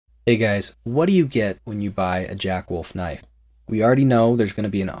Hey guys, what do you get when you buy a Jack Wolf knife? We already know there's going to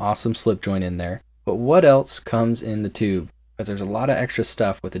be an awesome slip joint in there, but what else comes in the tube? Because there's a lot of extra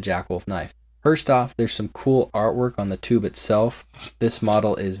stuff with a Jack Wolf knife. First off, there's some cool artwork on the tube itself. This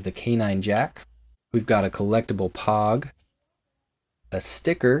model is the K9 Jack. We've got a collectible pog, a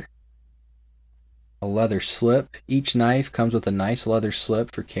sticker, a leather slip. Each knife comes with a nice leather slip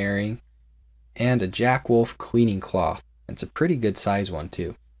for carrying, and a Jack Wolf cleaning cloth. It's a pretty good size one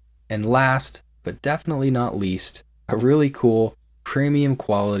too. And last, but definitely not least, a really cool premium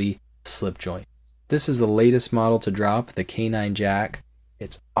quality slip joint. This is the latest model to drop, the K9 Jack.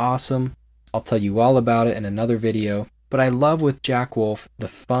 It's awesome. I'll tell you all about it in another video. But I love with Jack Wolf the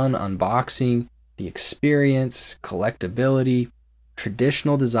fun unboxing, the experience, collectability,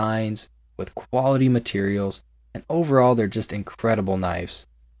 traditional designs with quality materials, and overall they're just incredible knives.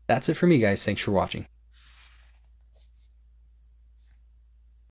 That's it for me guys. Thanks for watching.